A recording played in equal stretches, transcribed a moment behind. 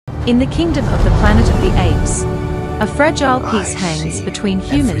In the kingdom of the planet of the apes, a fragile peace hangs between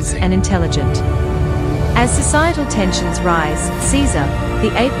humans and intelligent. As societal tensions rise, Caesar,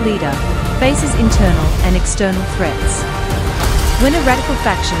 the ape leader, faces internal and external threats. When a radical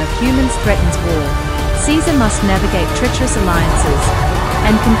faction of humans threatens war, Caesar must navigate treacherous alliances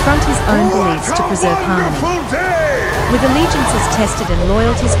and confront his own beliefs to preserve harmony. With allegiances tested and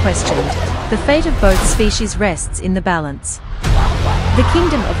loyalties questioned, the fate of both species rests in the balance. The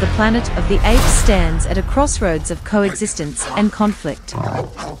kingdom of the planet of the apes stands at a crossroads of coexistence and conflict.